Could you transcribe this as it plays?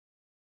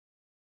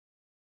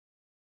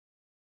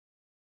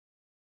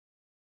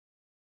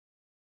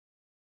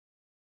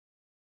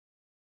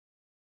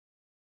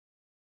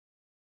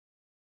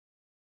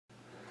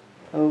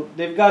Oh,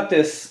 they've got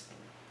this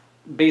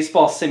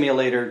Baseball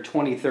Simulator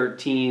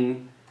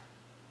 2013,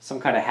 some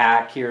kind of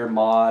hack here,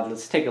 mod.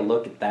 Let's take a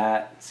look at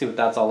that, see what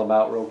that's all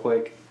about real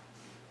quick.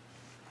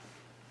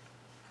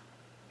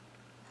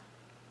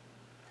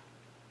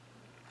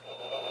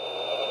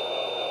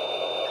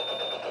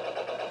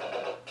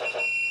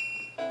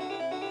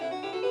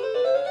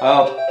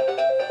 Oh,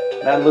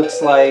 that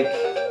looks like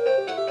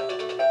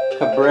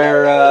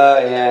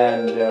Cabrera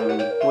and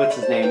what's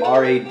his name,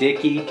 R.A.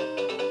 Dickey.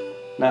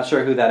 Not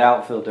sure who that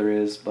outfielder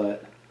is,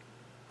 but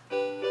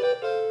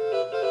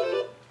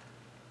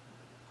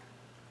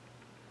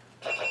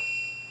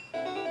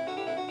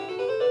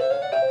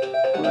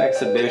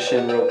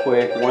exhibition real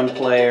quick. One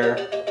player.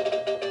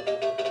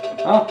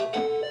 Oh,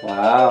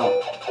 wow.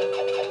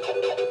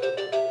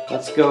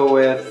 Let's go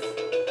with.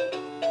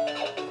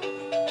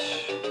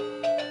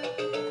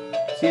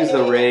 Let's use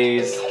the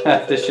Rays.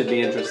 This should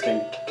be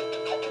interesting.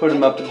 Put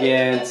him up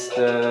against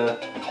the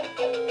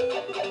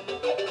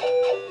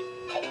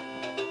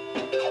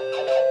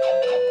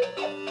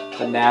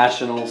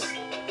Nationals.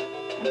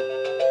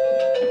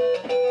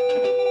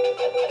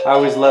 I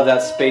always love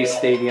that Space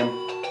Stadium.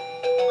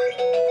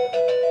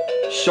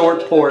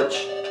 Short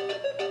porch.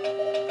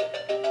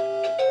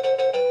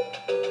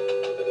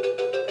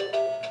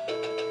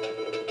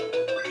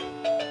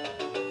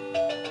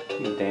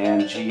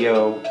 Dan,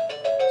 Gio,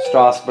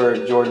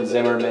 Strasburg, Jordan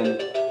Zimmerman.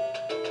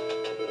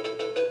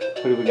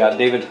 Who do we got?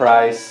 David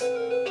Price.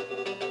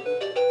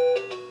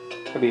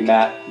 Could be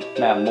Matt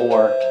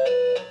Moore.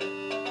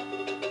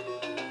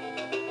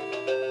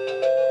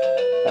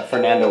 That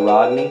Fernando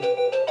Rodney.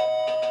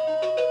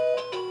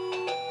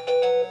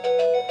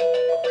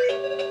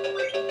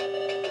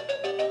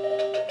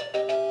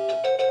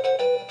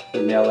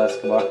 Neil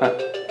Escobar.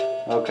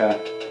 Okay.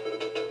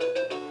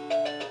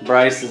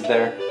 Bryce is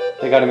there.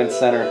 They got him in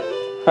center.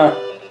 Huh.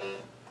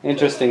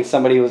 Interesting.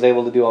 Somebody was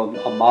able to do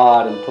a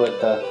mod and put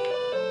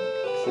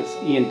this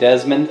Ian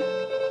Desmond.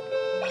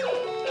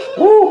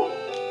 Woo!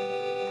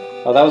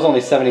 Oh, that was only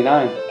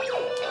 79.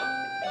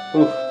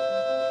 Oof.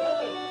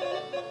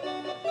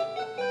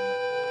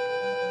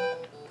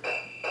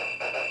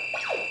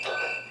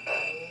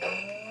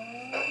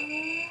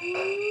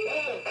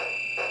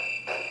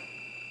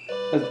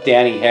 That's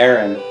Danny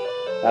Herron.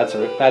 That's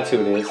who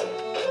it is.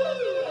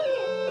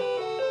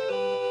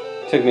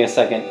 Took me a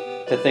second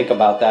to think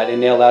about that.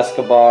 Neil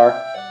Escobar.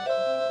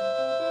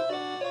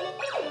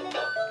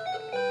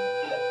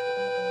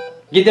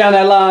 Get down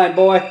that line,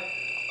 boy.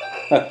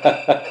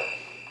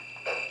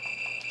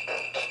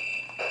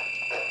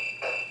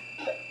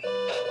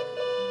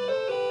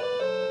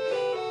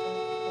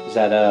 Is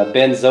that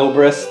Ben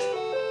Zobrist?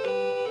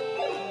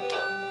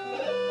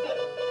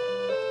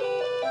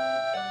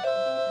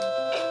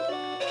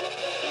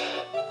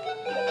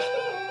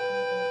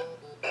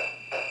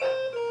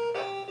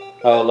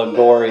 Oh,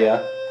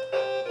 Longoria.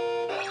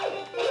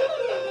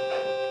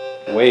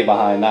 Way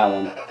behind that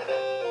one.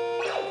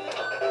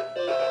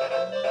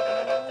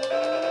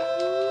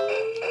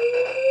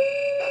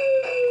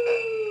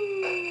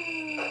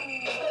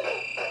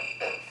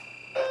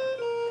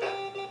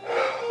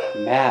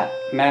 Matt.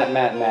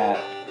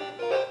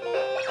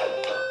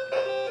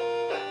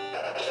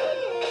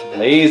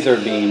 Laser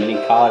beam, and he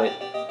caught it.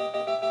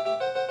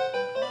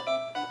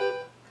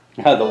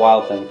 The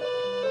wild thing.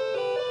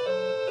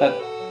 That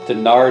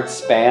Denard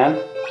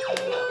Span.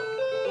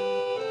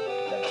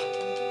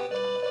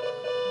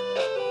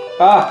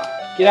 Ah,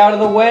 get out of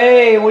the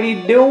way. What are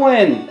you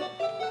doing?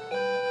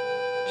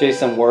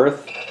 Jason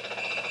Worth.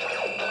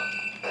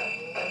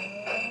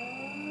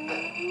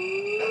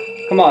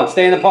 Come on,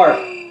 stay in the park.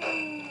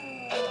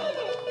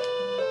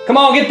 Come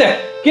on, get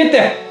there. Get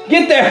there.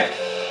 Get there.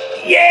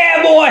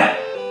 Yeah, boy.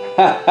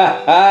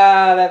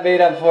 That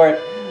made up for it.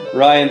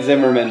 Ryan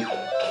Zimmerman.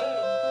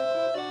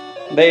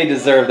 They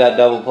deserve that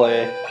double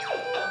play.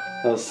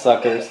 Those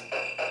suckers.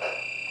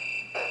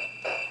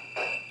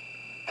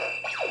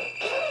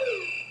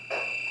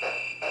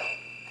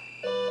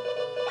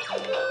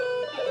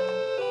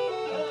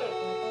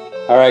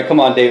 All right, come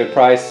on, David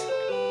Price.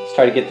 Let's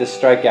try to get this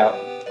strikeout.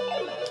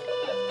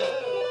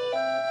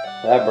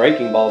 That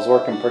breaking ball's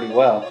working pretty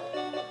well.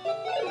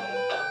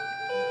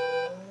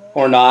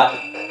 Or not.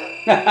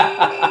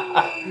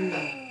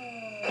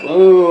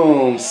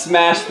 Boom!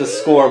 Smash the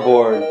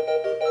scoreboard.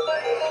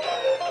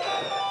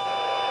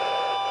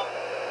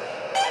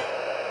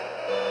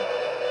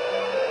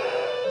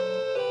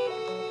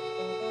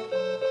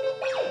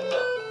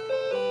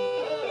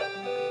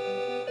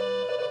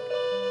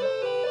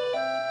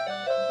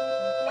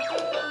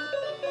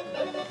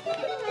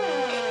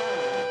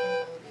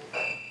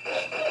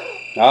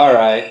 All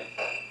right.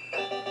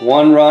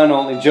 One run,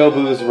 only Joe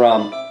Boo's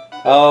rum.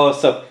 Oh,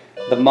 so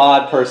the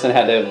mod person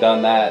had to have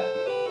done that.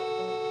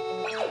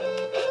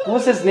 What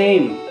was his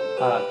name?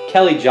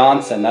 Kelly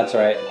Johnson, that's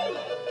right.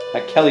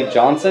 That Kelly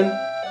Johnson?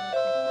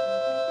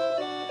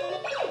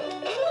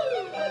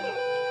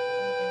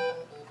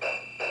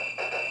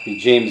 Be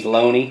James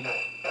Loney.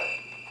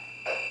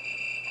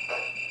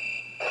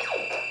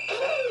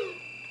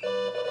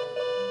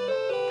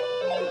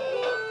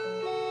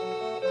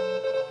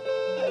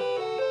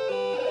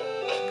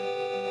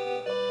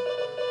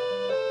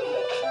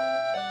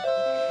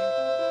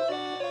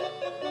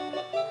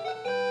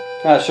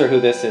 Not sure who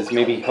this is.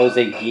 Maybe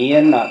Jose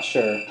Guillen? Not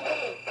sure.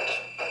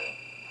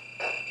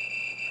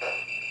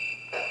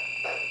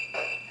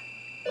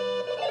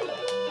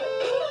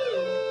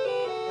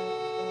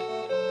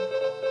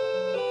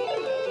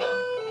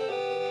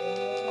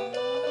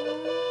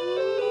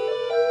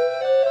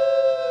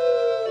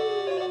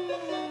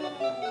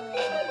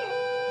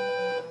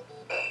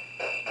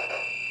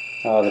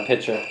 Oh, the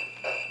pitcher.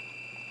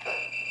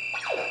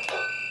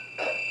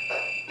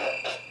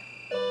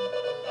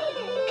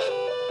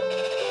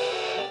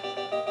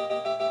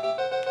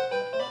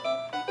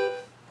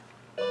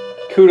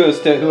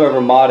 Kudos to whoever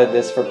modded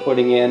this for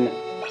putting in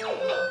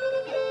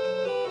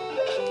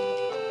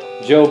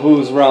Joe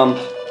Boo's rum.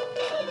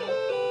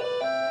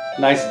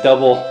 Nice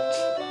double.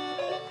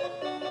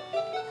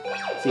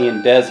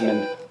 Seeing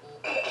Desmond.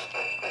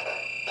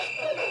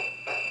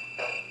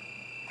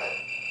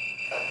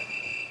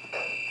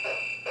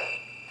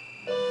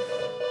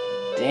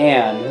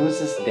 Dan. Who's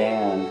this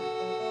Dan?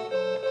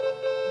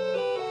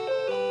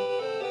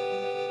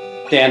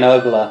 Dan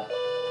Ugla.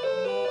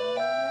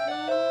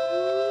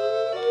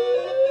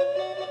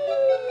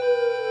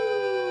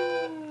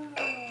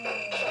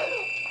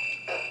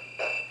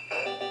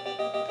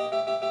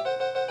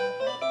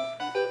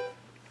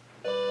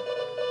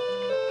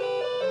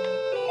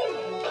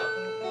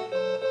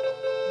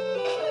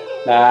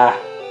 Ah.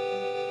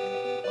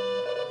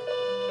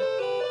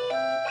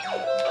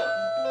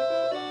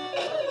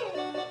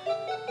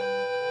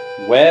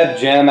 Web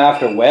gem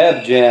after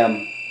web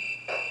gem.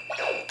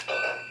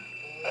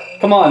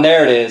 Come on,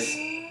 there it is.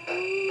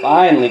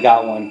 Finally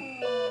got one.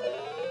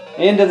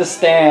 Into the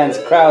stands,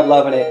 crowd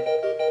loving it.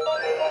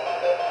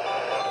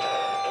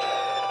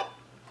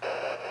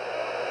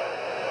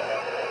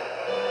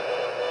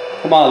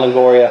 Come on,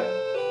 Longoria.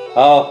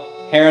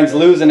 Oh, Heron's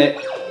losing it.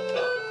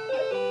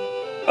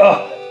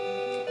 Oh.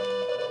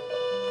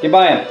 Get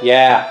by him.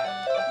 Yeah.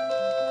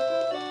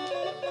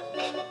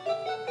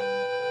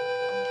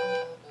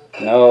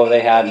 No,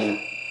 they had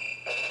me.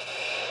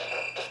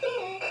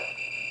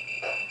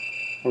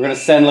 We're going to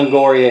send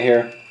Longoria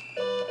here.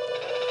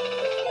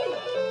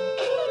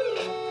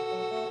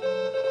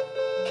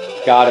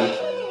 Got him.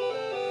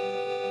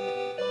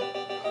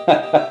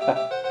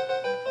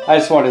 I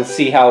just wanted to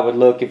see how it would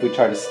look if we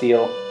tried to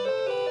steal.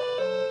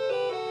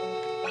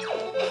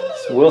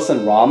 It's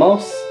Wilson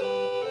Ramos?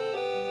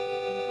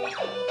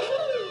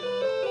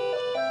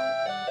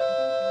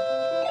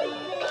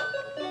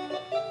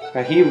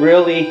 Are he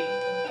really?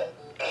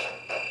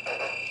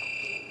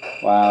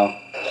 Wow.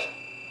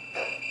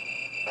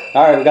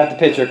 Alright, we got the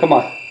pitcher. Come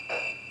on.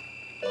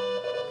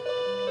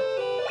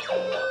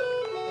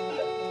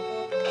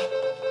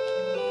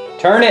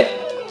 Turn it.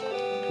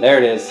 There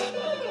it is.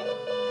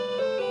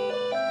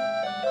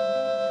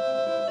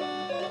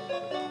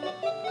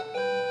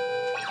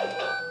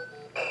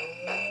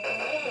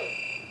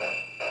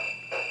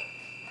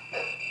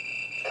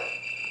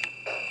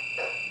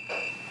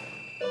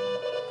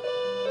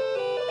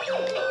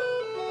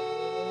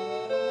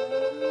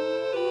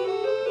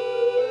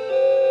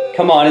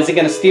 Come on, is he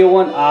going to steal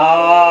one?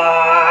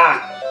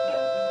 Ah!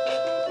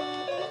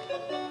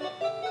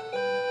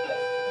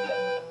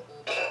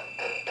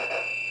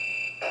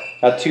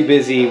 Got too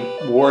busy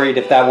worried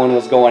if that one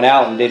was going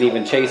out and didn't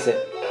even chase it.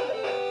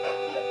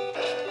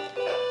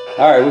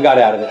 Alright, we got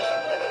out of it.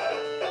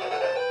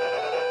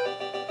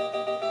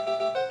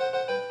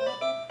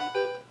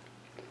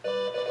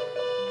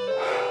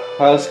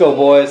 Alright, let's go,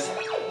 boys.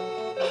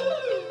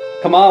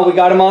 Come on, we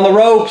got him on the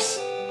ropes.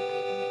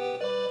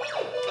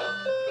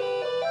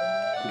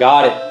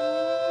 Got it.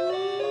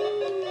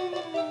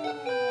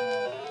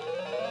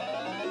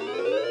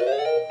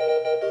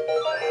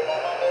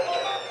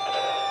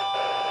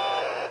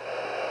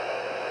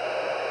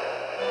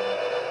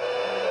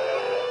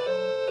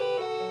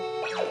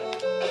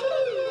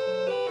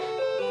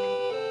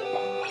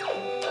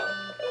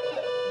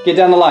 Get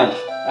down the line.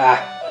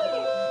 Ah.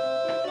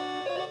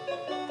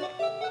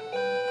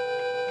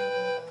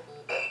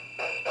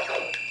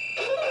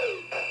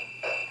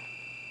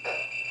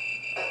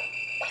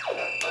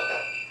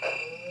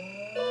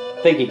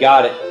 I think he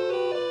got it.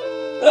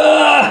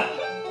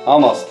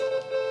 Almost.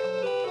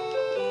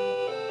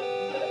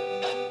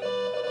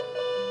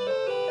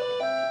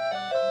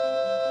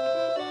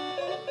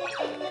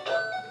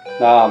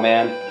 Oh,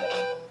 man.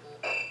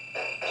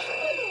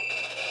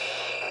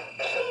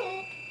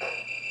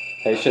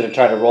 They should have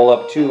tried to roll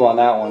up two on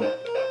that one.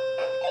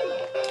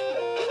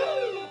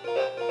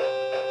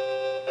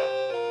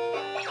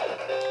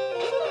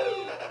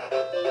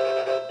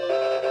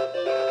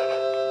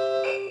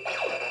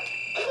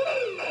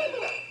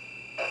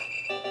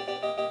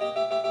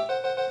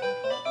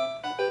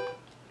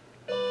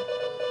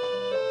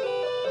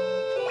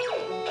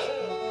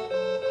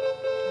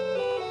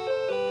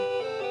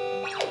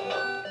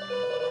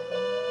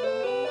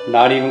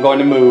 Not even going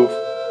to move.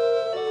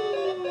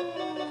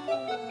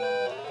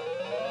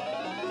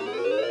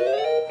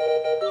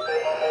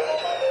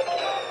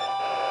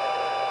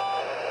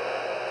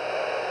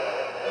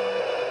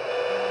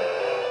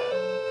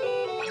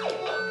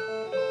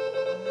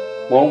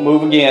 Won't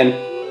move again.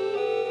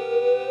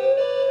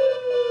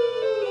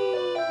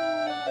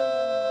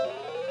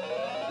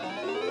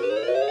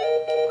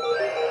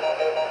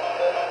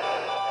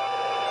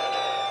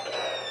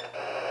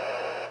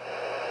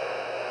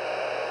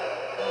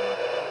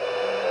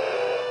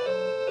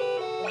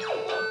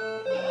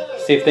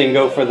 see if they can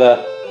go for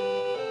the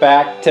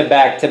back to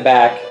back to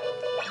back.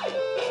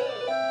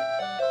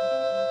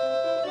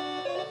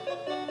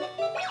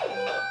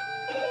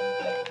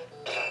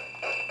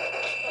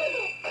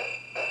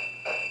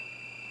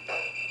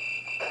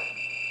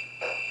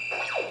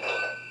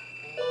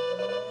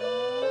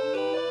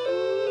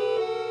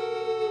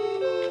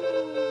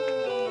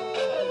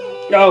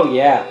 Oh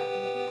yeah.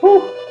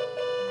 Whew.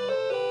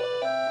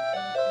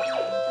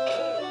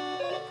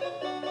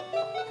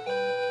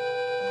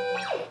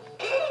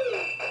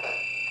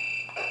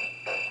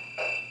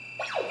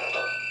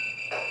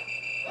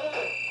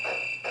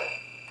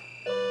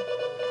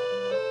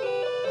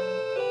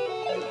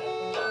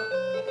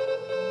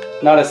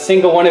 Not a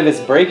single one of his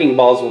breaking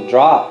balls will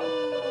drop.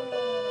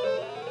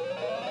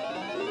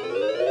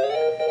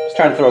 Just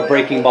trying to throw a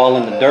breaking ball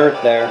in the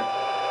dirt there.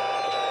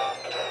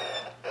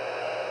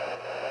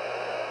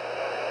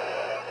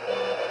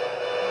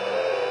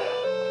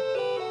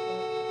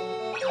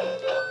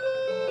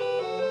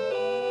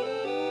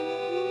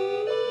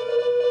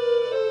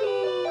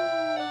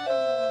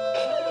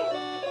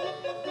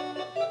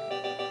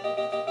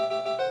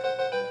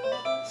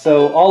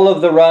 So all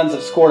of the runs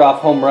have scored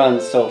off home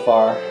runs so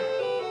far.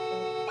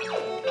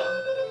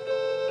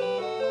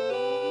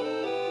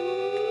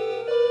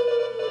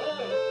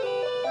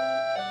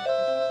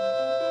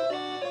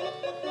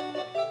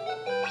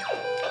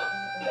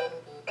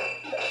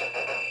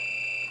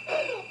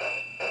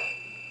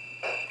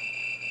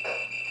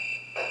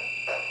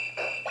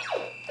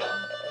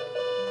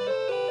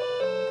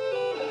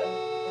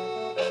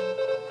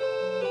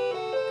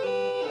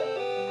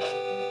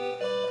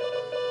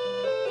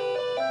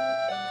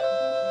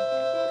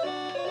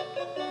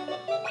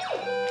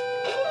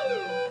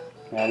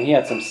 Man, he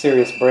had some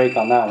serious break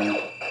on that one.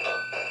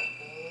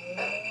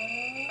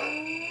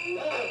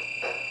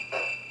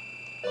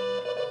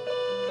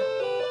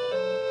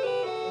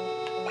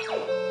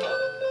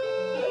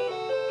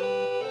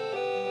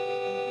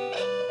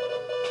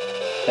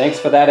 Thanks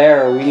for that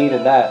error. We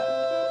needed that.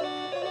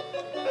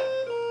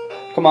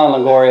 Come on,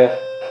 Longoria.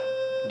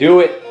 Do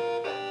it.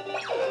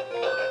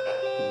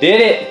 Did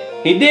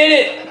it. He did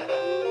it.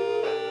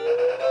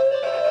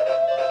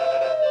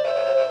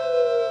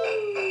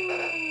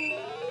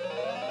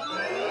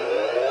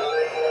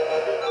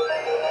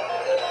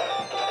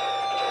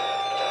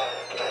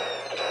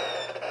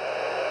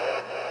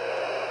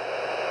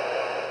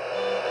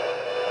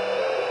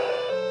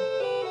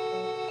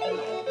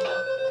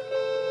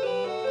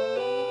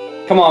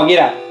 Come on, get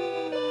out.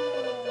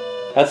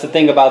 That's the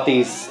thing about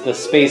the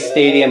Space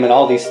Stadium and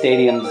all these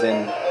stadiums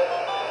in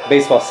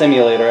Baseball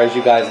Simulator, as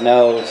you guys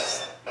know,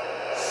 it's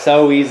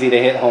so easy to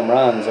hit home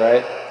runs,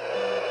 right?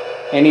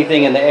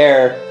 Anything in the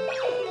air,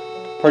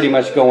 pretty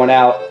much going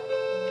out.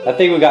 I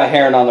think we got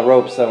Heron on the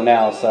ropes though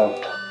now, so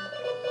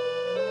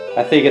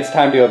I think it's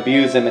time to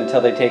abuse him until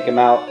they take him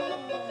out.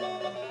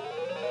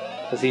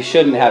 Because he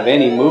shouldn't have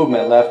any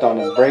movement left on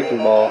his breaking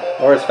ball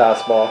or his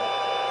fastball.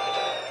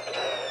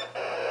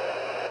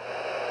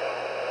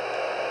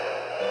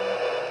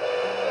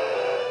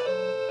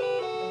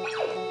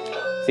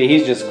 See,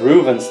 he's just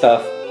grooving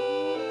stuff.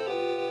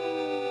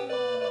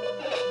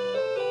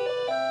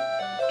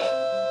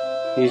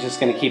 He's just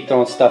going to keep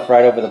throwing stuff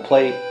right over the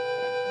plate.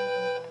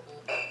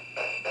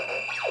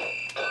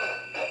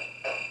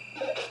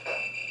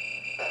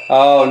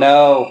 Oh,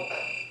 no.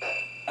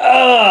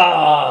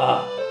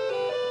 Ah!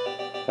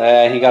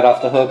 He got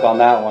off the hook on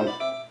that one.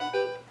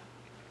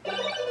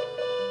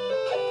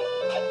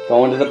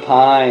 Going to the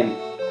pine.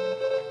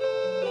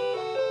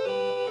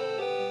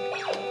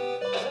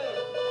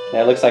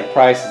 Yeah, it looks like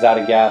Price is out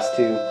of gas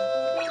too.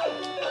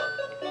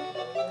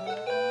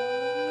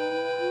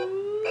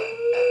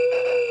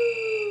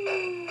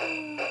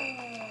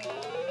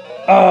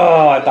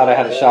 Oh, I thought I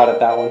had a shot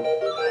at that one.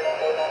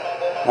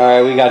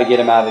 Alright, we got to get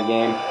him out of the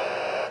game.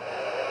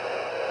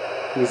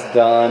 He's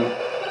done.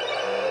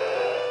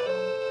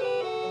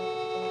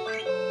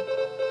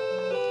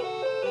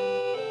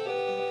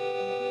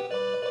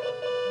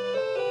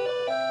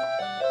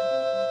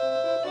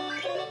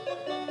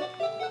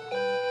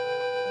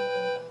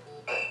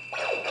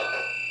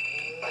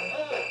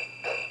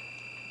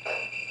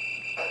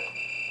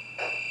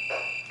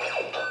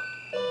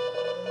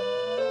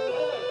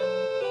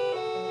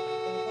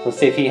 Let's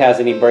see if he has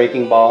any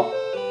breaking ball.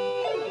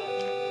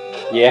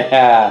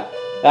 Yeah,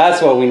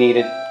 that's what we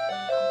needed. I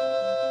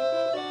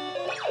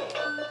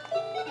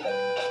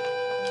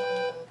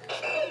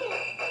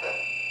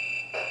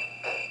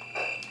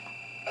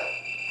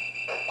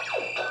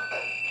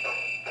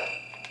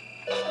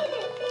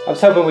was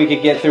hoping we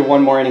could get through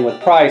one more inning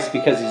with Price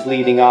because he's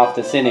leading off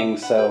this inning,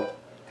 so.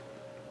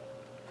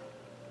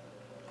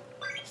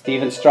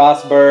 Steven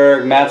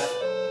Strasburg, Matt's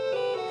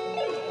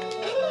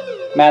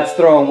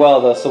throwing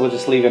well though, so we'll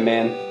just leave him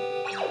in.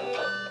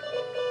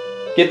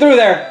 Get through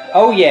there!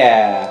 Oh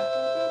yeah!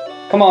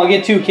 Come on,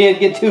 get two, kid,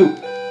 get two.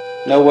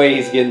 No way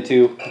he's getting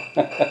two.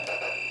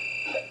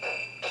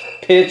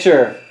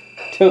 Pitcher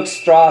took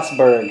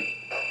Strasburg.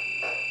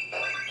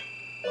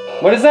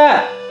 What is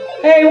that?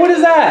 Hey, what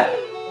is that?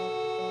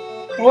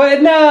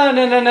 What? No,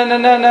 no, no, no, no,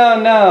 no, no,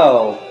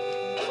 no.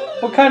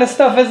 What kind of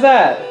stuff is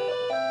that?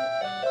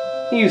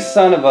 You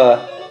son of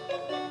a...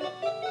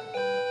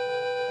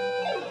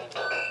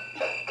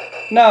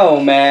 No,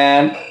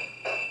 man.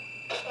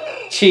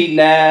 Cheating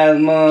ass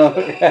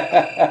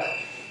motherfucker.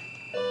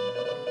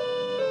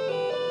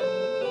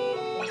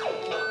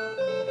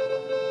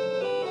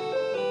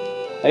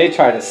 They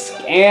tried to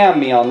scam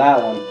me on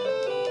that one.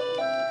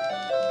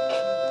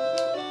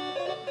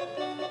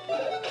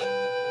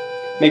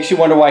 Makes you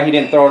wonder why he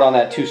didn't throw it on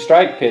that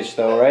 2-strike pitch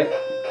though, right?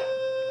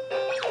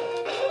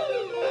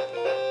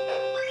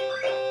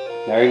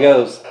 There he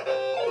goes.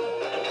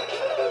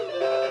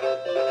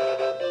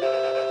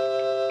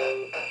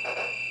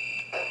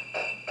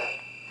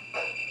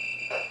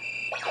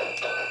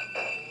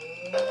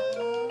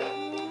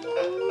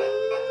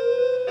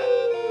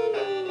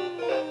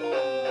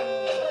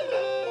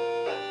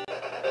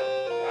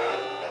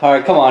 All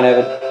right, come on,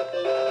 Evan.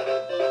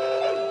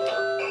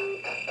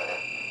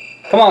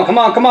 Come on, come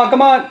on, come on,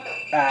 come on.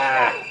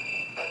 Ah.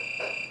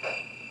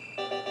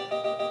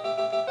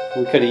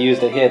 We could have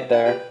used a hit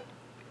there.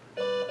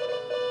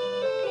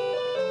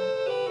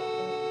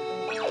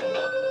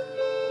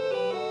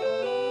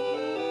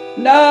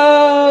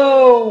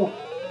 No!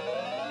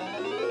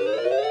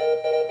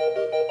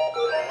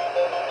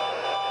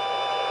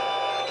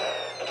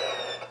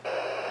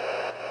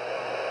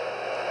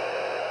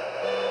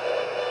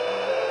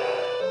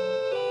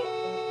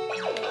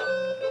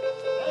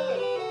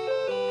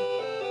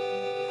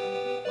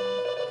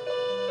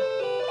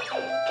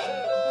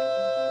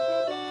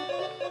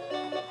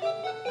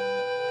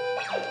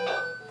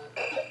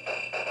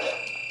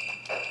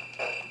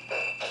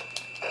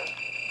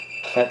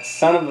 That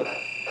son of a...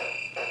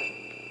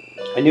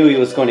 I knew he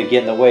was going to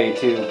get in the way,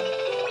 too.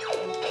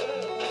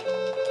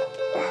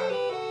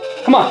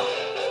 Come on!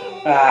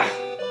 Ah.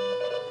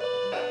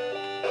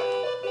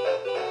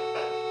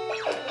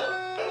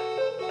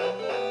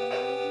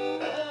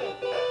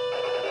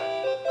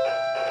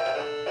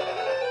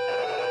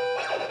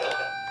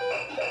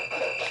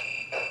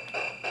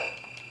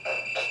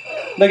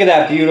 Look at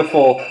that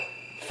beautiful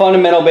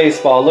fundamental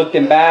baseball. Looked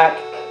him back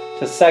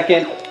to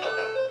second.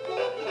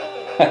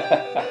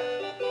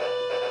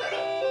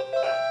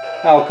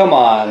 Oh, come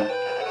on.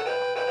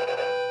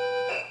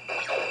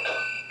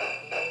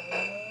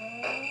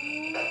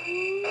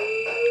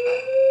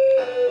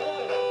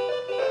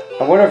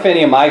 I wonder if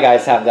any of my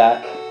guys have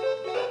that.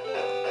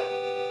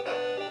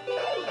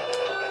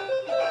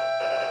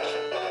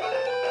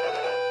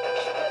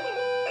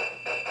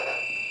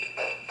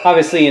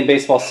 Obviously in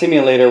Baseball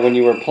Simulator when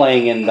you were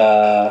playing in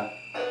the...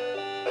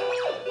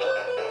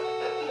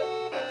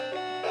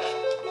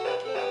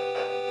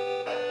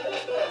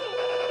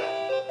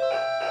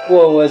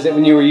 What was it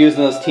when you were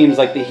using those teams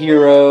like the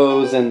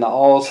Heroes and the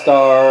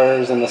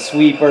All-Stars and the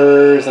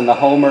Sweepers and the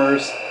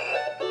Homers?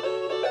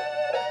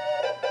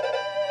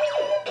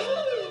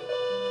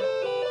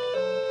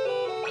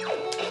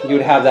 You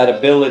would have that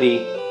ability.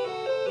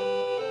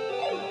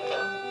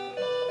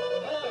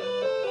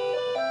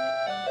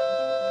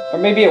 Or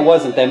maybe it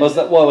wasn't them.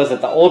 What was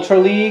it? The Ultra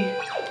League?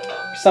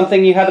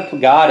 Something you had to...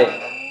 Got it.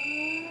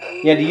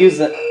 You had to use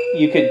the...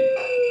 You could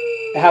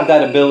have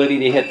that ability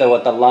to hit the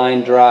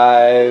line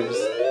drives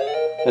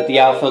that the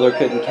outfielder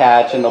couldn't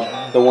catch, and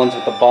the ones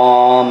with the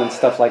bomb and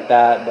stuff like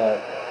that,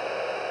 but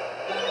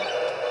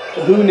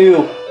who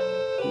knew?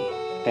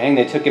 Dang,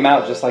 they took him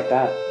out just like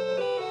that.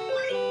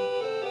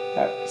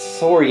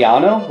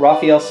 Soriano?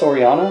 Rafael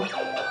Soriano?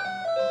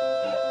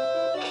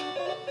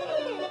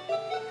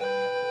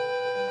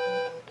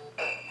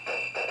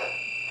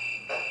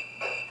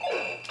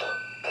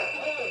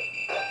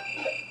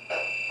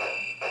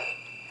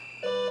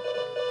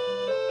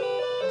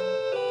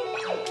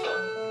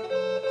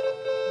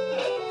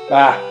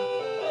 Ah.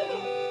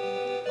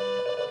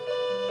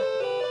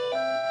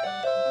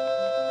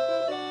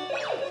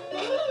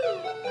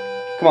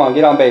 Come on,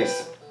 get on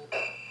base.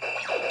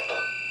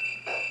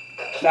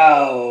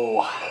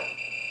 No.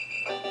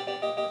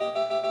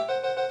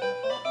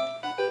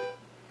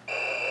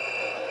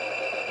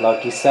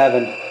 Lucky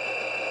 7.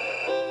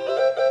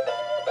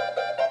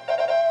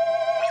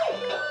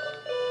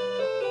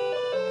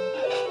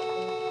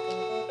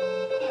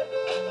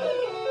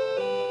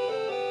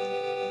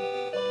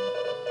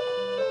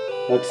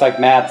 Looks like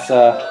Matt's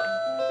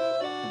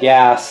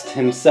gassed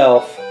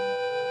himself.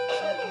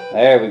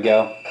 There we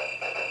go.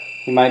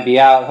 He might be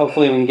out.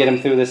 Hopefully we can get him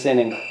through this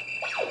inning.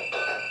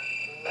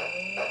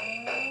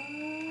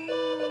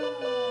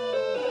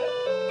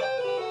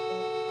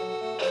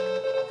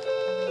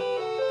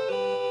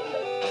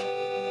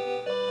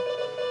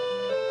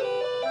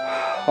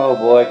 Oh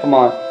boy, come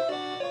on.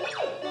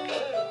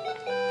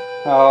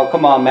 Oh,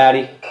 come on,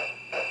 Matty.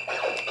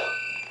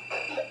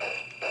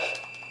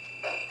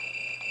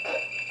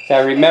 I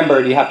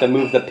remembered you have to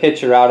move the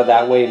pitcher out of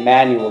that way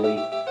manually.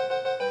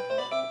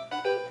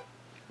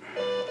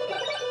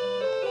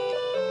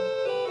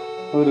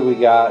 Who do we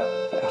got?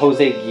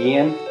 Jose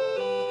Guillen?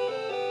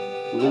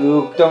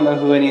 Luke. Don't know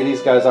who any of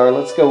these guys are.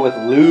 Let's go with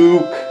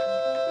Luke.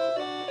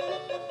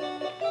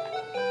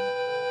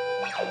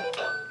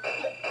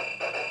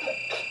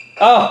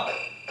 Oh,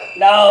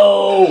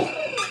 no.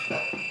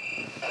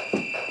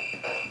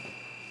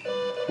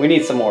 We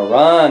need some more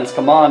runs.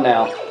 Come on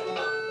now.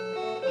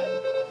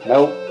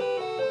 Nope.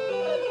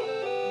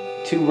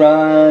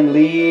 2-run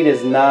lead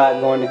is not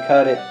going to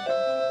cut it.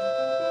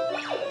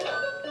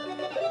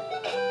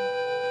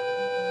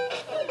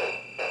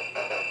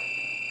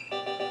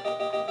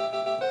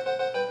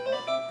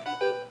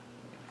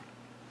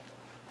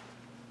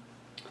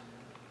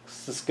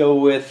 Let's go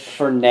with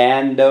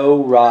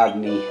Fernando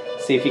Rodney.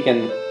 See if he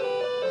can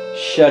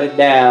shut it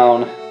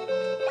down.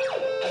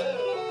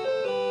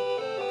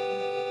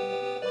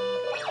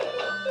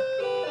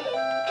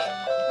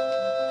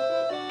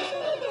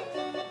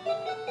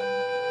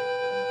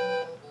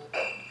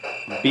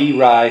 B.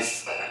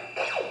 Rice.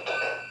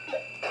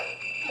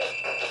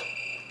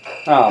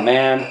 Oh,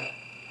 man.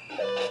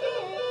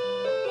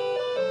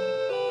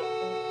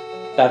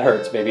 That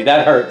hurts, baby.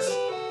 That hurts.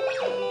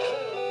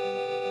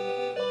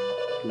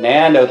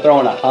 Nando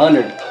throwing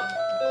 100.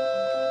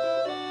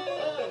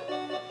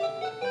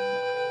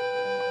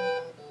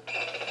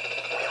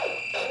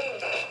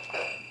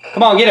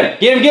 Come on, get him.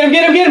 Get him, get him,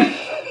 get him, get him.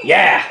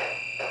 Yeah.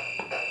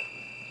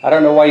 I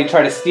don't know why you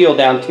try to steal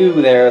down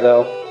 2 there,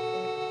 though.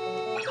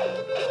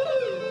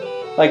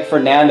 Like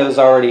Fernando's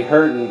already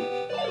hurting.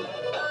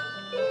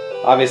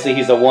 Obviously,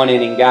 he's a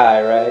 1-inning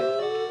guy, right?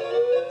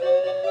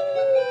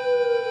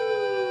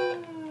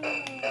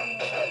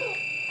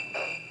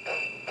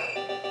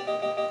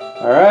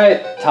 All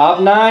right, top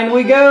 9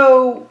 we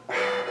go.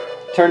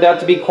 Turned out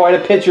to be quite a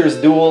pitcher's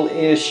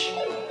duel-ish.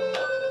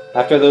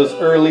 After those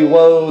early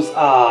woes.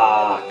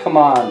 Ah, come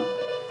on.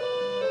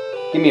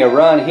 Give me a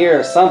run here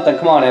or something.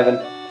 Come on, Evan.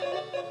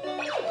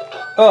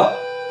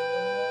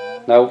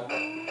 Oh. Nope.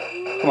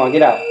 Come on,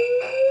 get out.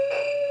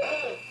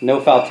 No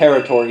foul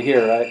territory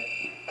here, right?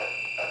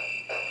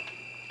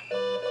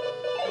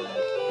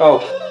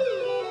 Oh.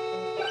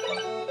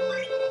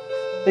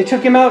 They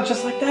took him out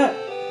just like that.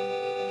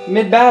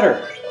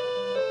 Mid-batter.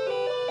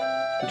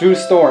 Drew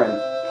Storen.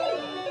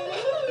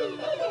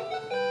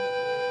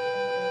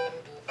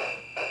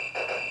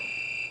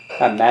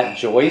 Matt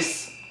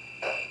Joyce.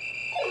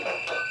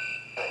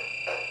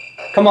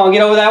 Come on,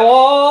 get over that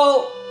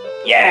wall.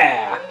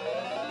 Yeah.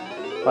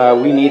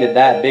 We needed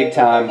that big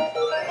time.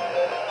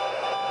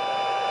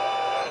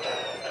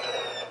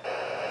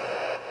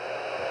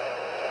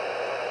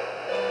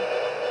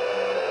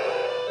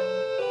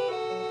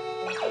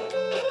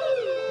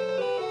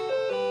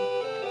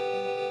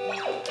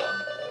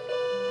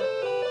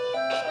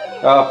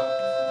 Oh.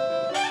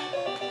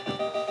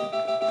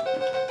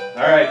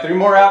 All right, 3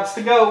 more outs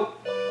to go.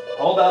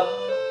 Hold up.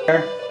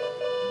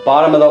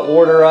 Bottom of the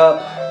order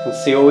up.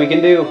 Let's see what we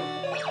can do.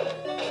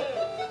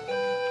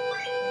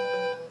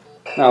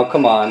 No,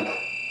 come on.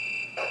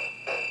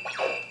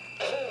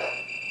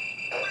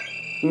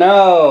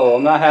 No,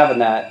 I'm not having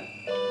that.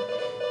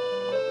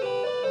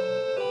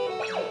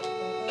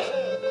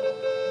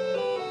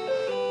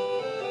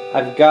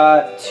 I've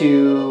got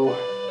to...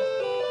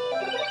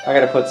 I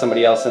gotta put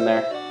somebody else in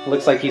there.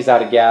 Looks like he's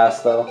out of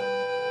gas, though.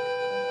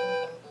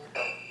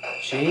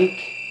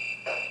 Jake?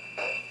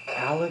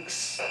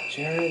 Alex?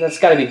 Jerry? That's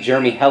gotta be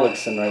Jeremy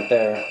Hellickson right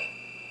there.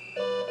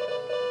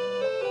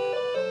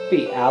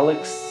 Be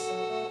Alex.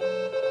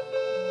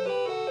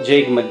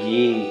 Jake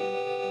McGee.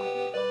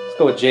 Let's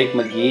go with Jake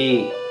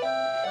McGee.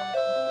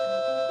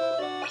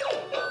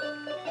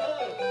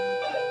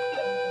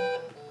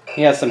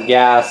 He has some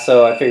gas,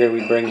 so I figured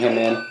we'd bring him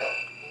in.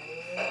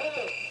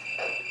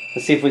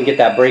 Let's see if we can get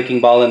that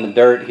breaking ball in the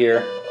dirt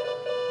here.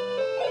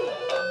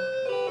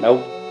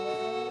 Nope.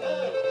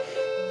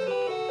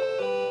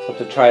 So have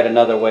to try it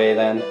another way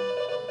then.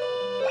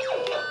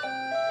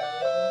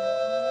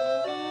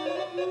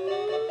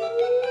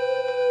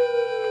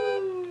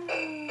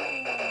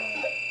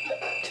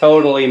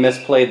 Totally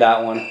misplayed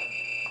that one.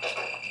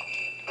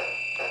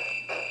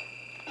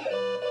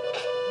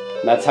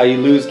 And that's how you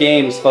lose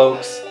games,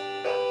 folks.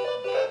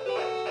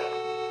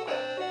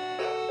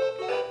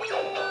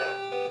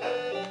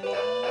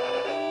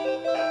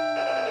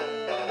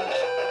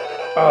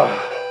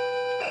 Ugh.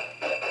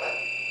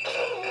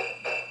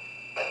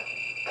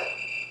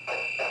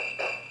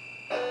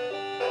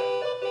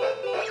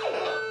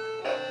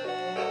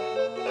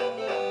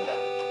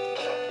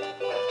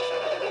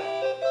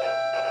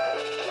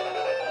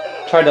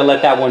 Tried to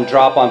let that one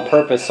drop on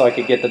purpose so I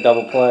could get the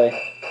double play.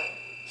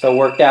 So it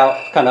worked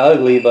out. Kind of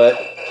ugly, but...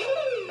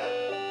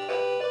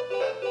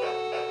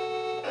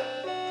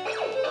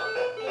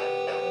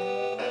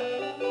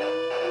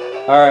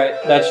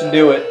 Alright, that should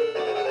do it.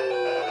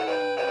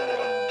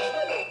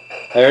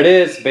 There it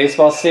is,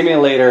 Baseball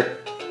Simulator.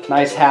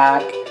 Nice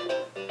hack.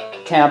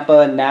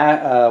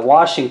 Tampa,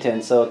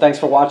 Washington. So thanks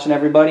for watching,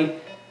 everybody.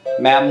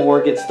 Matt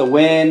Moore gets the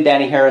win.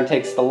 Danny Herron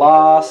takes the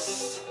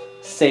loss.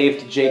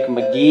 Saved Jake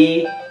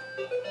McGee.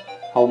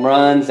 Home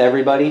runs,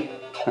 everybody.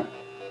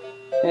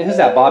 Hey, who's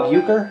that, Bob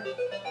Euchre?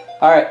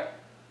 All right.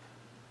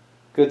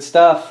 Good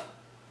stuff.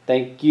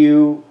 Thank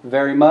you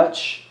very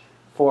much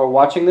for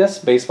watching this.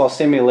 Baseball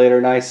Simulator,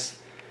 nice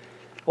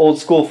old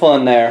school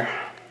fun there.